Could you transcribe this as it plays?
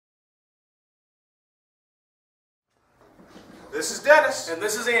This is Dennis. And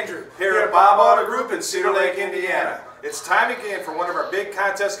this is Andrew. Here at Bob Auto Group in Cedar Lake, Indiana. It's time again for one of our big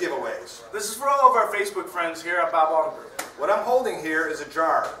contest giveaways. This is for all of our Facebook friends here at Bob Auto Group. What I'm holding here is a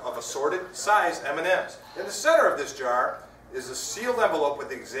jar of assorted size M&Ms. In the center of this jar is a sealed envelope with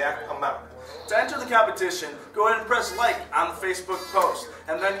the exact amount. To enter the competition, go ahead and press like on the Facebook post,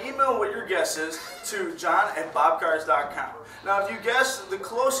 and then email what your guess is to john@bobcars.com. Now, if you guess the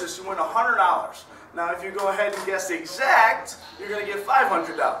closest, you win $100. Now, if you go ahead and guess the exact, you're going to get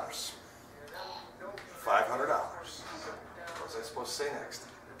 $500. $500. What was I supposed to say next?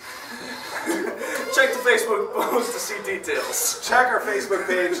 Check the Facebook post to see details. Check our Facebook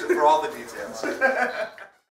page for all the details.